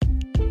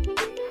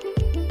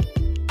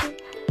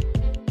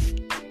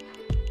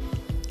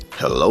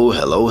Hello,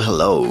 hello,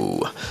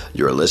 hello.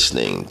 You're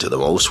listening to The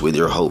Most with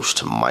your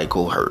host,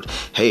 Michael Hurt.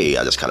 Hey,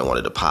 I just kind of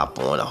wanted to pop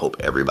on. I hope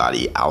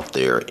everybody out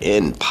there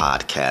in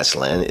podcast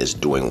land is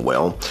doing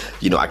well.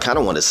 I kind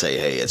of want to say,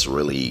 hey, it's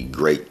really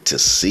great to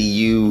see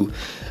you.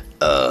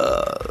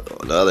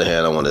 On the other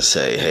hand, I want to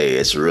say, hey,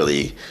 it's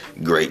really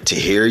great to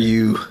hear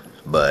you.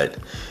 But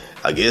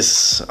I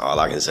guess all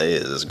I can say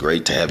is it's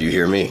great to have you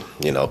hear me,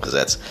 because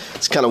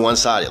it's kind of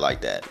one-sided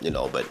like that,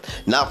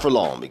 but not for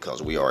long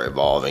because we are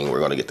evolving. We're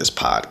going to get this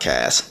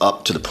podcast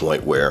up to the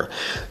point where,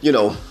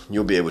 you'll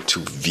be able to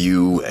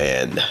view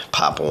and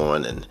pop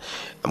on, and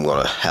I'm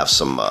going to have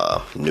some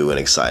new and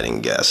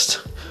exciting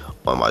guests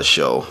on my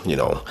show,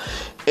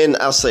 and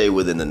I'll say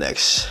within the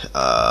next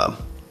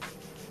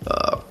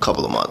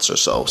couple of months or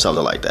so,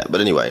 something like that. But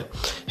anyway,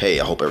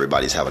 hey, I hope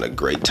everybody's having a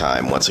great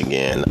time once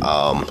again.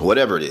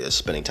 Whatever it is,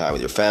 spending time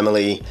with your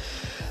family,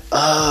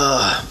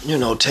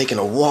 taking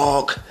a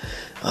walk,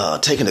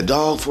 taking the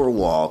dog for a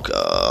walk,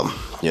 I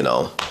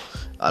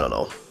don't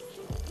know,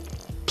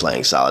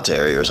 playing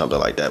solitary or something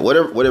like that.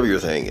 Whatever your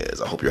thing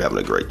is, I hope you're having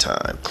a great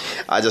time.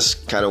 I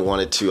just kind of I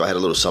had a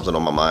little something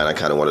on my mind I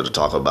kind of wanted to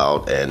talk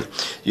about. And,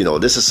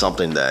 this is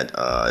something that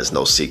is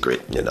no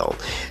secret, and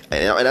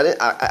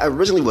I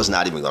originally was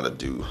not even going to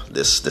do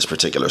this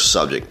particular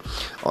subject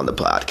on the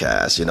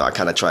podcast. I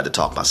kind of tried to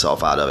talk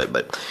myself out of it,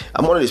 but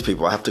I'm one of these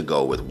people. I have to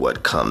go with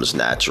what comes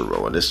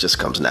natural. And this just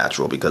comes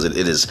natural because it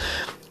is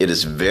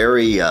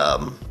very,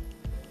 I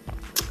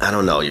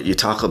don't know. You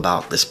talk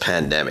about this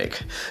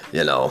pandemic,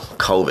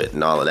 COVID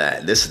and all of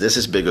that. This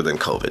is bigger than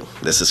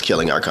COVID. This is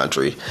killing our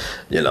country,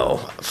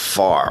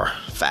 far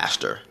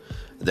faster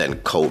than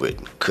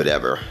COVID could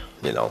ever,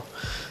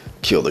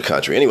 kill the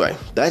country. Anyway,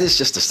 that is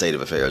just the state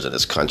of affairs in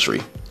this country.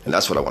 And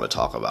that's what I want to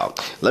talk about.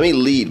 Let me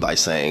lead by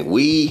saying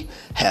we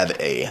have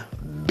a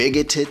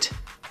bigoted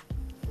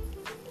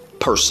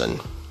person.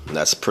 And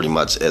that's pretty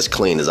much as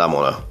clean as I'm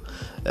going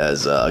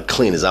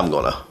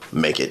to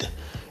make it.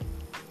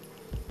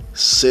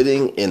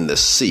 Sitting in the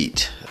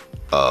seat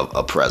of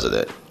a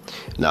president.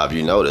 Now, if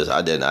you notice,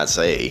 I did not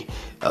say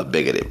a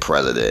bigoted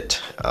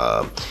president.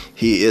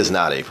 He is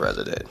not a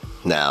president.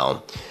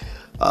 Now,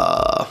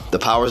 the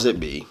powers that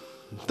be,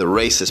 the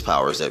racist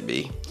powers that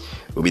be,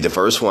 will be the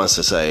first ones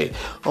to say,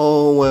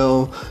 oh,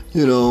 well,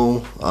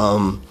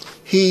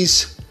 he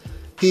is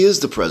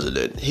the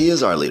president. He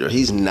is our leader.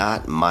 He's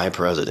not my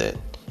president.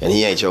 And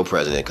he ain't your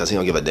president because he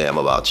don't give a damn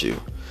about you.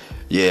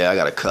 Yeah, I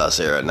got to cuss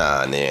every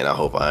now and then. I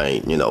hope I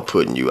ain't,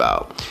 putting you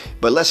out.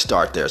 But let's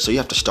start there. So you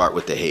have to start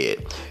with the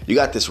head. You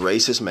got this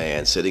racist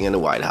man sitting in the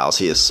White House.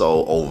 He is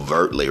so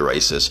overtly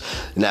racist.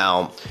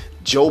 Now,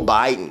 Joe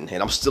Biden,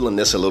 and I'm stealing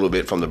this a little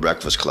bit from the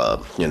Breakfast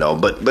Club,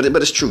 but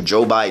it's true.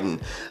 Joe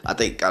Biden, I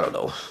think, I don't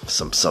know,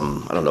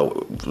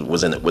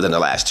 was within the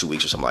last 2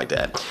 weeks or something like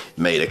that,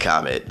 made a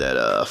comment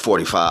that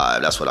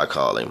 45, that's what I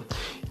call him,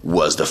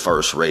 was the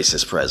first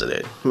racist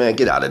president. Man,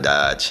 get out of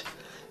Dodge.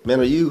 Man,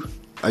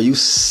 Are you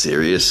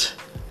serious?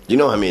 You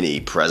know how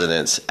many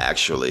presidents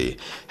actually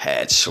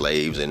had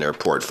slaves in their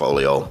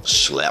portfolio,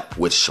 slept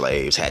with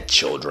slaves, had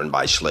children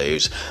by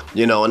slaves,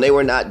 and they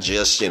were not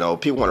just,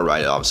 people want to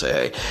write it off and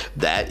say,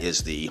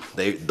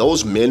 hey,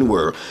 those men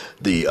were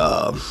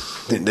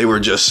they were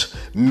just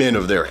men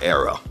of their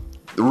era,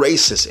 the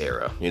racist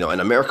era,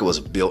 and America was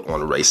built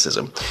on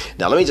racism.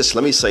 Now,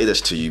 let me say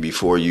this to you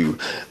before you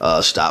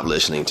stop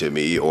listening to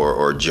me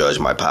or judge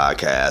my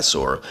podcast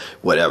or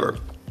whatever.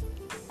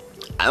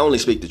 I only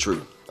speak the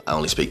truth.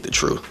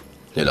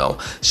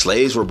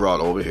 Slaves were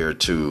brought over here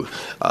to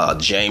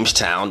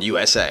Jamestown,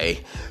 USA,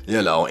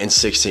 in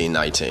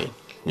 1619,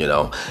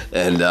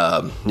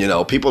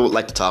 and, people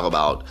like to talk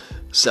about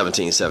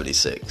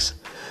 1776,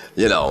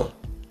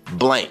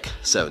 blank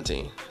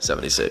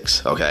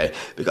 1776, okay?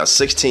 Because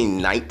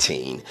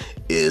 1619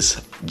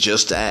 is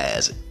just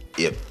as,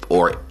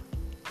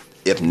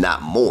 if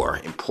not more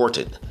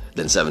important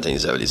than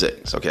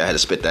 1776. Okay, I had to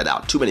spit that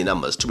out. Too many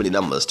numbers.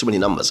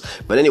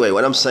 But anyway,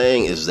 what I'm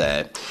saying is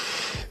that,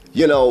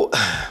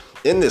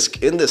 in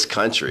this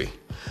country,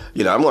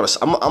 I'm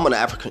an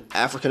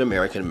African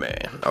American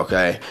man.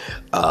 Okay,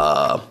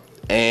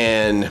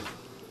 and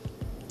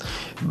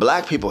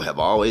black people have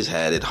always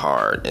had it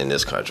hard in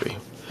this country.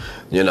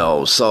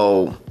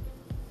 So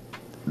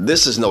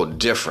this is no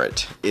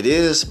different. It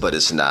is, but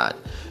it's not.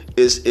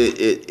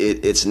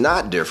 It's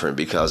not different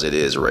because it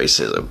is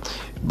racism,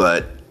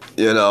 but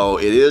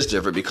it is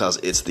different because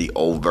it's the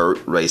overt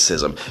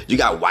racism. You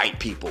got white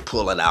people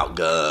pulling out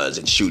guns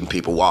and shooting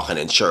people, walking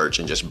in church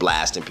and just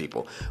blasting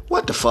people.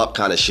 What the fuck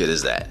kind of shit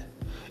is that?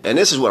 And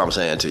this is what I'm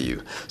saying to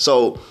you.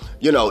 So,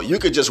 you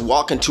could just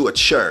walk into a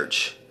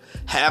church,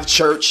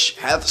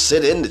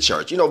 sit in the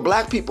church.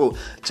 Black people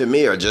to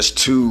me are just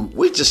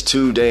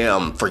too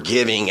damn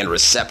forgiving and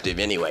receptive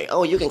anyway.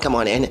 Oh, you can come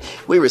on in.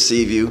 We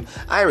receive you.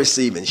 I ain't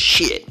receiving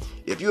shit.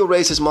 If you a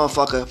racist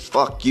motherfucker,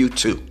 fuck you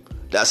too.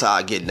 That's how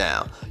I get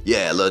down.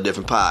 Yeah, a little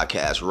different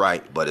podcast,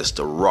 right? But it's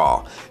the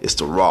raw. It's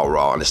the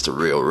raw, and it's the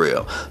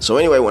real. So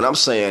anyway, what I'm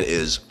saying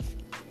is,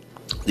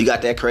 You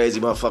got that crazy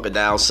motherfucker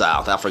down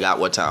south. I forgot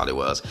what town it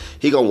was.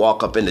 He gonna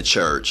walk up into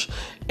church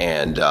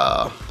and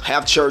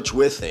have church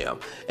with him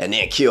and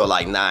then kill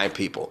like 9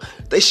 people.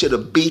 They should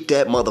have beat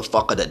that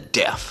motherfucker to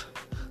death.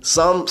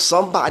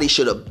 Somebody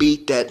should have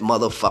beat that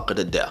motherfucker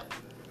to death.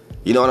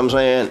 You know what I'm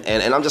saying?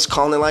 And I'm just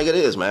calling it like it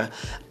is, man.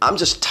 I'm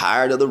just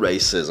tired of the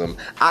racism.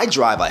 I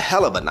drive a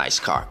hell of a nice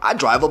car. I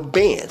drive a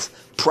Benz.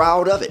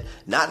 Proud of it.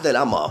 Not that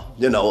I'm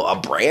a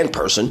brand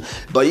person,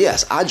 but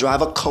yes, I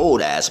drive a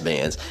cold ass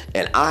Benz,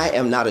 and I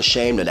am not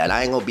ashamed of that.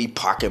 I ain't gonna be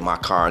parking my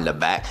car in the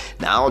back.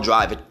 Now I don't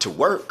drive it to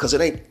work because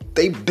it ain't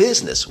they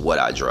business what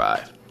I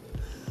drive.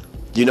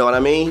 You know what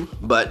I mean?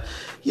 But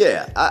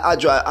yeah, I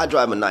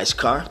drive a nice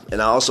car, and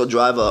I also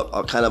drive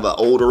a kind of an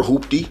older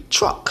hoopty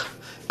truck.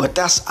 But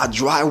I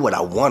drive what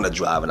I want to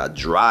drive, and I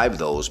drive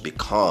those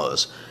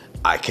because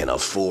I can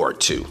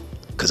afford to.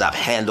 Because I've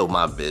handled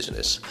my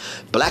business.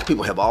 Black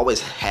people have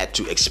always had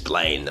to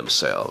explain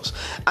themselves.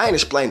 I ain't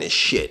explaining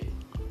shit.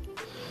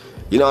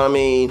 You know what I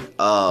mean?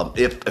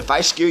 If I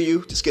scare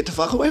you, just get the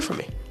fuck away from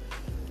me.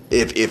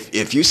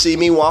 If you see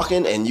me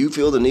walking and you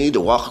feel the need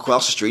to walk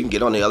across the street and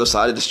get on the other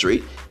side of the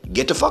street,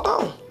 get the fuck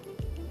on.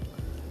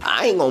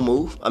 I ain't gonna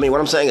move. I mean,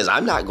 what I'm saying is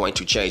I'm not going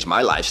to change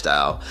my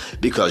lifestyle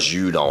because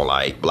you don't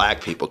like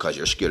black people because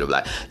you're scared of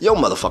black. Your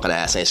motherfucking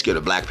ass ain't scared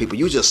of black people.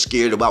 You just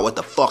scared about what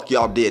the fuck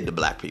y'all did to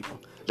black people.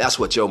 That's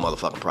what your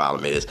motherfucking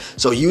problem is.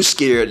 So you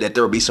scared that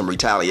there will be some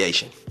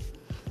retaliation.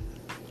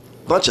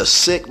 Bunch of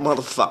sick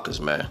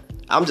motherfuckers, man.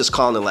 I'm just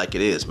calling it like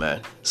it is,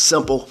 man.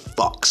 Simple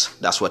fucks.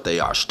 That's what they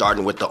are.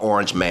 Starting with the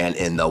orange man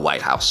in the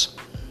White House.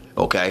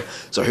 Okay?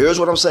 So here's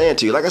what I'm saying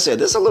to you. Like I said,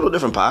 this is a little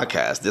different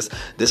podcast.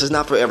 This is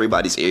not for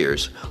everybody's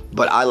ears.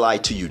 But I lie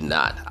to you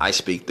not. I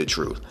speak the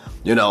truth.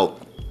 You know,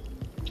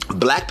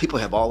 black people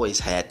have always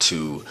had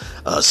to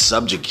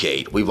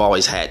subjugate. We've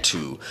always had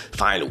to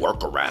find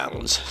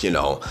workarounds, you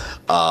know.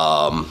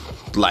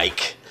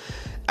 Like,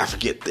 I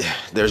forget,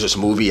 there's this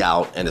movie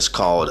out and it's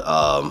called,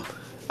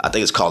 I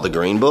think it's called The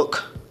Green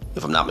Book,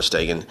 if I'm not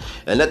mistaken.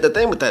 And the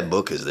thing with that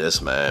book is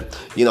this, man.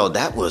 You know,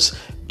 that was,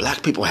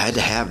 black people had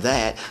to have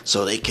that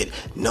so they could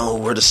know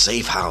where the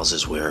safe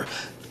houses were.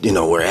 You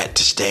know, we're at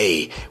to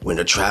stay when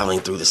they're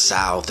traveling through the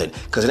South. And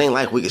because it ain't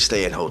like we could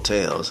stay in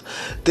hotels.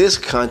 This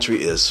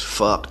country is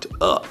fucked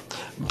up.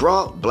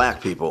 Brought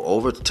black people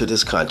over to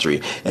this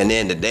country. And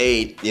then the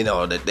day, you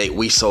know, the day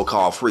we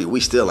so-called free, we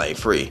still ain't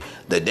free.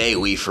 The day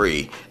we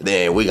free,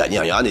 then we got, you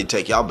know, y'all need to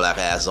take y'all black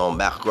ass on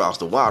back across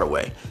the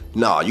waterway.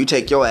 No, you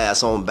take your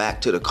ass on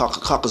back to the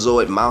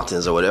Caucasoid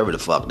Mountains or whatever the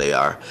fuck they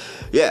are.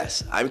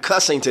 Yes, I'm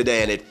cussing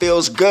today and it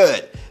feels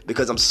good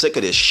because I'm sick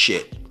of this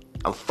shit.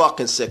 I'm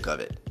fucking sick of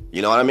it.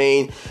 You know what I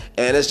mean?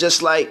 And it's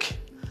just like,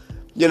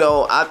 you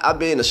know, I've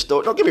been in the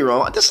store. Don't get me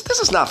wrong. This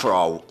is not for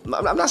all.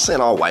 I'm not saying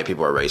all white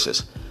people are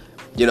racist.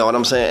 You know what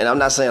I'm saying? And I'm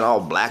not saying all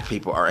black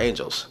people are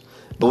angels.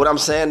 But what I'm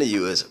saying to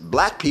you is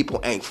black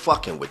people ain't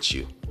fucking with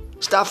you.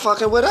 Stop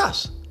fucking with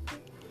us.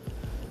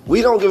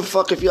 We don't give a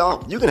fuck if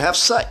you can have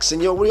sex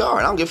in your yard.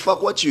 I don't give a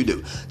fuck what you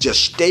do.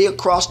 Just stay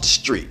across the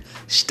street.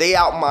 Stay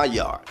out my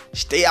yard.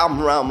 Stay out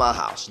around my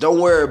house. Don't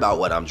worry about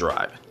what I'm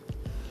driving.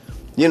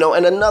 You know,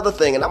 and another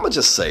thing, and I'm going to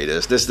just say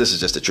this is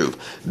just the truth.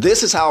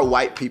 This is how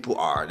white people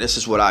are. This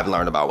is what I've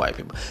learned about white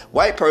people.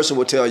 White person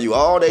will tell you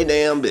all they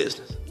damn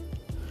business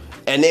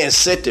and then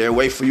sit there and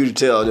wait for you to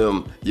tell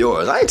them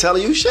yours. I ain't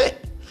telling you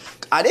shit.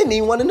 I didn't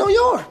even want to know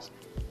yours.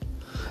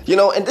 You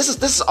know, and this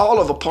is all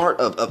of a part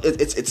of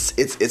it's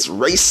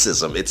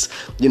racism. It's,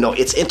 you know,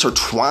 it's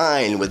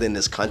intertwined within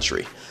this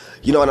country.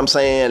 You know what I'm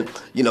saying?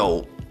 You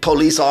know,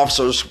 police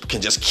officers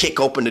can just kick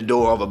open the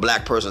door of a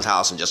black person's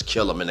house and just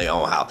kill them in their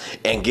own house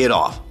and get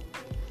off.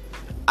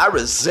 I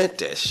resent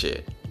that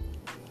shit.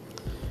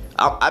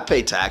 I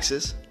pay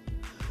taxes.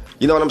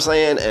 You know what I'm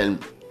saying?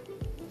 And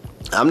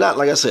I'm not,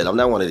 like I said, I'm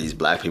not one of these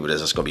black people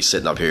that's just going to be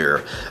sitting up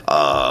here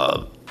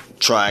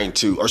trying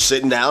to, or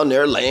sitting down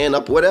there, laying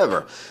up,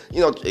 whatever.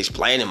 You know,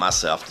 explaining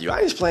myself to you. I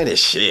ain't explaining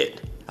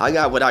shit. I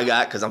got what I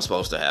got because I'm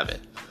supposed to have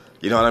it.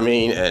 You know what I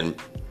mean? And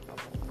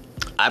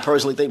I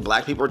personally think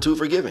black people are too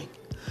forgiving.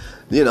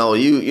 You know,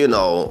 your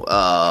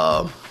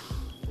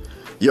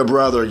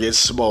brother gets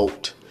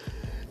smoked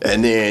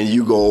and then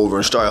you go over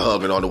and start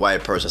hugging on the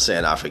white person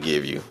saying, I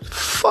forgive you.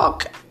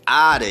 Fuck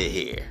out of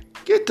here.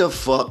 Get the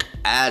fuck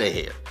out of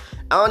here.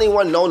 I don't even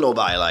want to know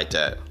nobody like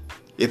that.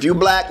 If you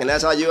black and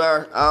that's how you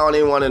are, I don't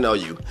even want to know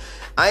you.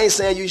 I ain't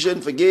saying you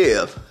shouldn't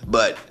forgive,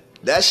 but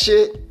that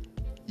shit,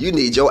 you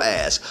need your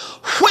ass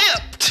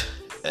whipped.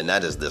 And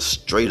that is the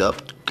straight up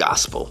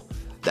gospel.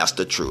 That's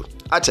the truth.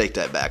 I take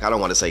that back. I don't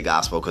want to say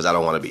gospel because I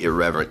don't want to be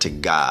irreverent to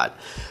God.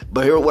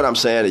 But hear what I'm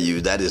saying to you.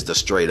 That is the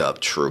straight up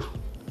truth.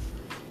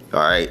 All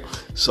right.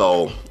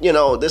 So, you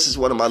know, this is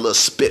one of my little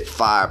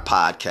Spitfire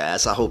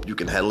podcasts. I hope you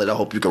can handle it. I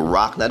hope you can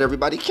rock. Not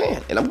everybody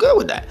can. And I'm good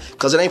with that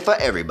because it ain't for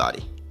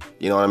everybody.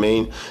 You know what I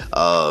mean?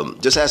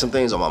 Just had some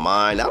things on my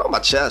mind. Not on my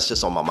chest,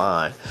 just on my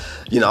mind.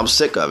 You know, I'm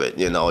sick of it.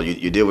 You know,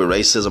 you deal with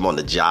racism on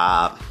the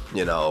job.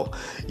 You know,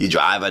 you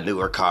drive a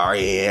newer car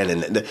in,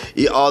 and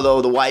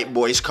although the white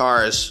boy's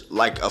car is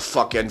like a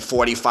fucking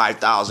 $45,000,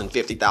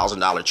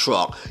 $50,000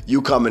 truck,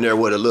 you come in there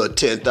with a little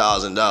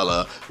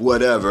 $10,000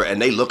 whatever,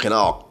 and they looking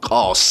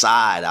all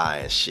side eye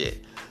and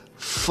shit.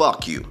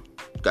 Fuck you.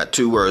 Got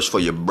 2 words for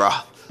you,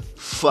 bruh.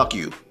 Fuck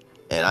you.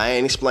 And I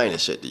ain't explaining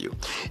shit to you.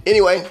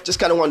 Anyway, just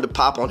kind of wanted to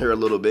pop on here a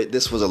little bit.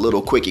 This was a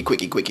little quickie.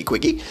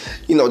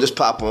 You know, just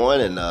pop on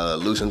and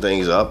loosen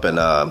things up. And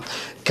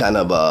kind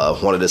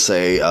of wanted to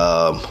say,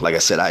 like I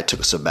said, I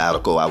took a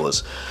sabbatical. I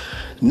was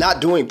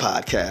not doing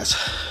podcasts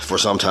for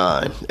some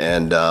time.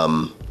 And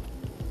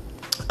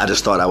I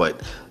just thought I would,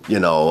 you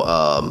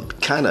know,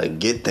 kind of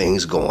get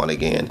things going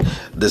again.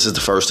 This is the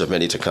first of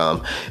many to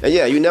come. And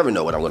yeah, you never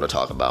know what I'm going to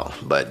talk about.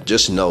 But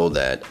just know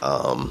that...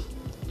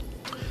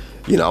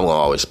 you know, I'm going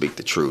to always speak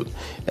the truth,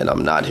 and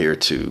I'm not here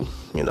to,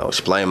 you know,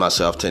 explain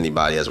myself to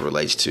anybody as it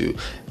relates to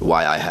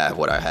why I have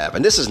what I have.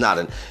 And this is not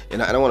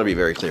and I don't want to be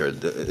very clear,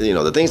 you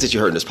know, the things that you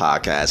heard in this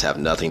podcast have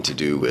nothing to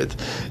do with,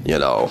 you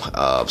know,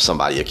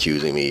 somebody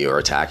accusing me or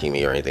attacking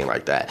me or anything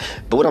like that.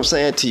 But what I'm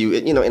saying to you,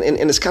 you know, and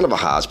it's kind of a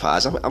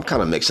hodgepodge. I'm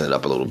kind of mixing it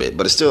up a little bit,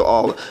 but it's still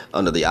all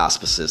under the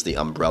auspices, the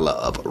umbrella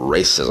of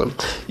racism.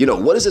 You know,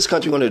 what is this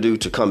country going to do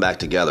to come back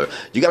together?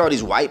 You got all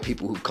these white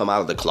people who come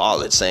out of the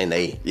closet saying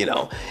they, you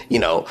know,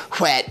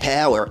 white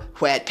power,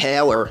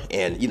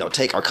 and, you know,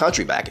 take our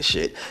country back and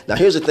shit. Now,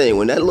 here's the thing.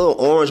 When that little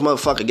orange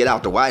motherfucker get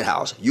out the White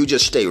House, you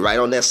just stay right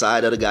on that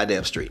side of the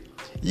goddamn street.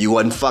 You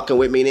wasn't fucking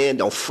with me then.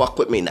 Don't fuck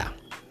with me now.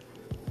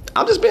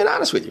 I'm just being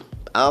honest with you.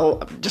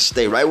 I'll just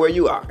stay right where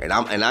you are. And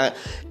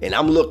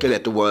I'm looking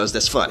at the ones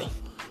that's funny.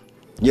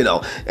 You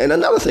know, and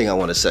another thing I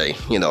want to say,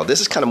 you know,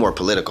 this is kind of more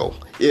political.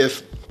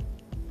 If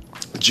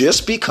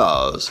just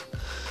because,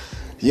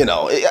 you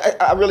know,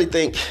 I really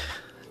think,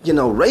 you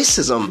know,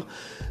 racism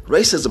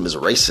is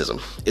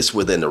racism. It's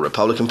within the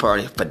Republican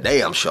Party, for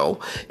damn sure,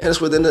 and it's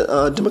within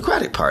the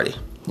Democratic Party.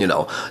 You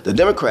know, the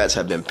Democrats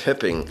have been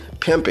pimping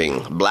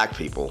black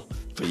people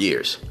for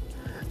years.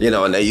 You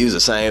know, and they use the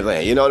same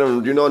thing. You know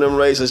them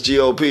racist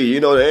GOP.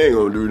 You know they ain't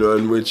gonna do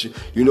nothing with you.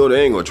 You know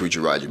they ain't gonna treat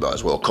you right. You might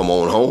as well come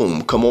on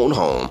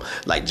home.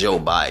 Like Joe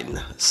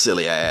Biden,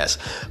 silly ass,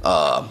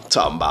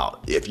 talking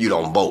about if you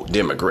don't vote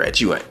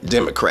Democrat, you ain't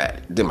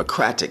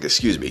Democratic.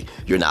 Excuse me,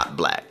 you're not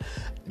black.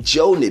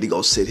 Joe need to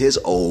go sit his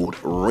old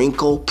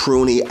wrinkle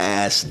pruny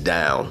ass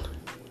down.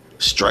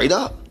 Straight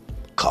up.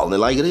 Calling it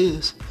like it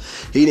is.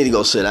 He need to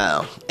go sit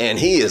down. And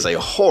he is a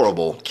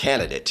horrible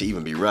candidate to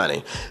even be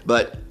running.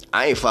 But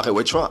I ain't fucking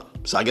with Trump.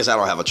 So I guess I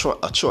don't have a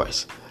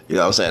choice. You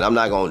know what I'm saying? I'm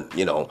not going to,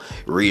 you know,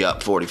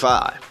 re-up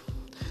 45.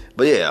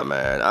 But yeah,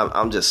 man,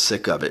 I'm just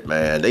sick of it,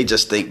 man. They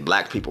just think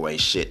black people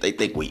ain't shit. They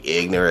think we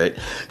ignorant.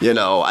 You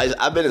know,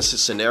 I've been in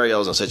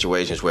scenarios and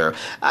situations where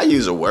I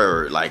use a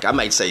word, like I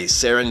might say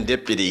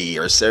serendipity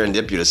or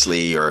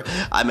serendipitously, or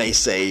I may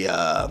say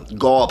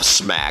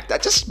gobsmacked.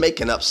 I'm just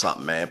making up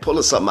something, man,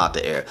 pulling something out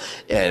the air.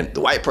 And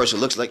the white person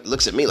looks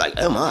at me like,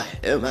 am I?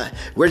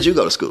 Where did you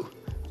go to school?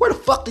 Where the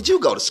fuck did you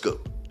go to school?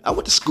 I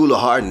went to school of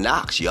hard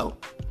knocks, yo.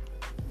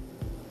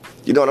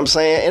 You know what I'm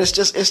saying? And it's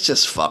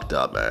just fucked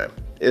up, man.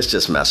 It's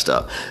just messed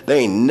up. They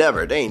ain't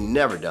never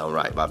done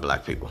right by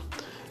black people.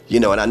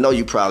 You know, and I know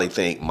you probably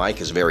think Mike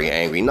is very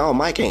angry. No,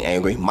 Mike ain't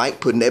angry.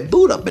 Mike putting that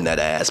boot up in that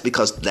ass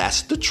because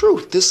that's the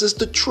truth. This is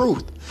the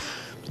truth.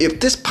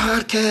 If this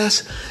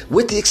podcast,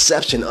 with the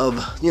exception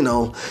of, you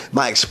know,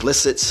 my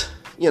explicits,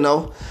 you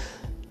know,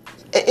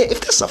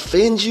 if this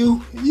offends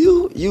you,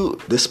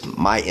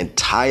 my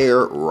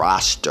entire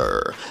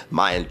roster,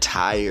 my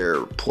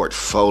entire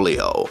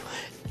portfolio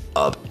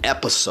of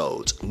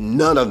episodes,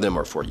 none of them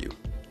are for you.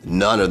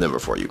 None of them are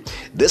for you.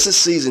 This is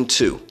season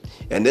 2,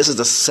 and this is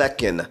the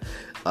second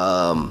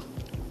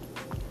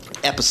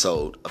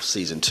episode of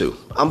season 2.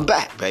 I'm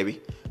back,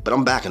 baby, but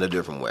I'm back in a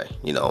different way.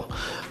 You know,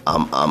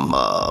 I'm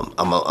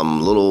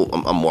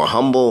more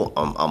humble.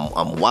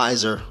 I'm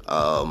wiser.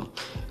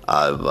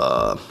 I've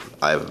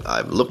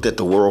looked at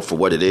the world for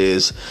what it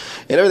is,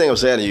 and everything I'm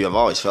saying to you, I've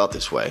always felt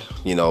this way,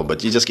 you know,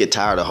 but you just get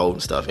tired of holding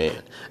stuff in.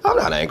 I'm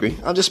not angry.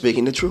 I'm just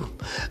speaking the truth.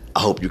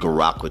 I hope you can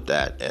rock with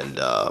that and,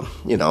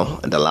 you know,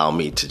 and allow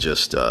me to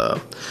just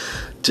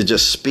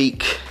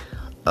speak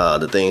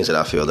the things that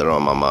I feel that are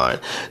on my mind.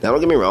 Now,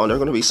 don't get me wrong. There are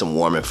going to be some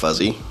warm and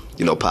fuzzy,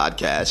 you know,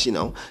 podcasts, you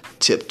know,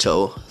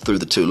 tiptoe through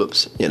the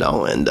tulips, you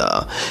know, and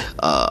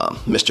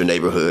Mr.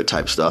 Neighborhood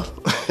type stuff,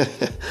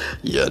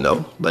 you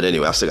know. But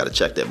anyway, I still got to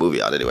check that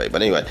movie out anyway.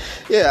 But anyway,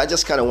 yeah, I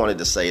just kind of wanted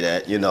to say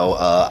that, you know,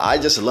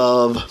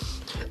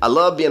 I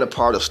love being a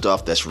part of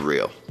stuff that's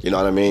real. You know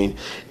what I mean?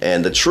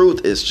 And the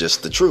truth is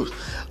just the truth.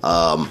 There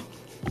are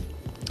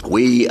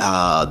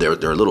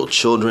little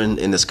children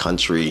in this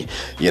country,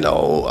 you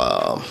know,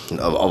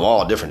 of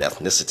all different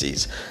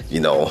ethnicities, you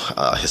know,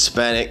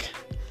 Hispanic,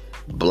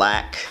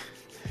 black,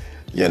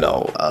 you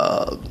know,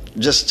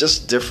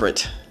 just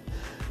different,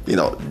 you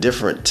know,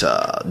 different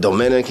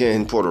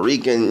Dominican, Puerto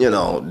Rican, you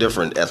know,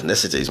 different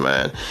ethnicities,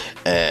 man.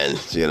 And,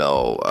 you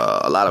know,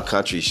 a lot of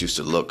countries used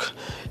to look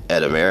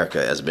at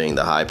America as being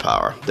the high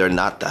power. They're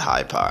not the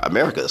high power.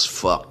 America is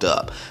fucked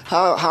up.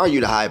 How are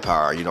you the high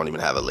power? You don't even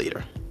have a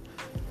leader.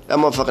 That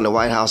motherfucker in the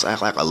White House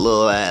act like a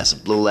little ass,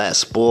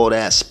 spoiled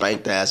ass,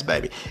 spanked ass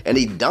baby. And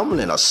he dumber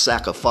than a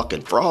sack of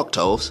fucking frog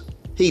toast.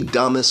 He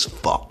dumb as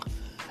fuck.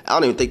 I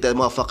don't even think that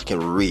motherfucker can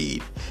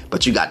read.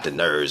 But you got the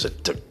nerves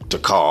to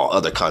call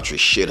other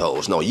countries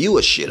shitholes. No, you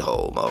a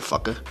shithole,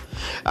 motherfucker.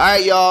 All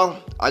right, y'all.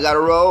 I gotta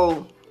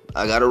roll.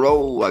 I gotta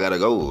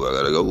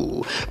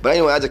go. But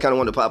anyway, I just kind of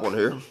wanted to pop on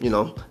here,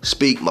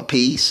 speak my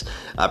piece.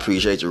 I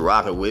appreciate you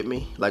rocking with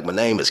me. Like my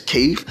name is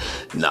Keith.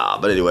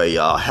 But anyway,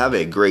 y'all, have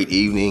a great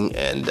evening,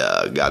 and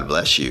God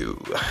bless you.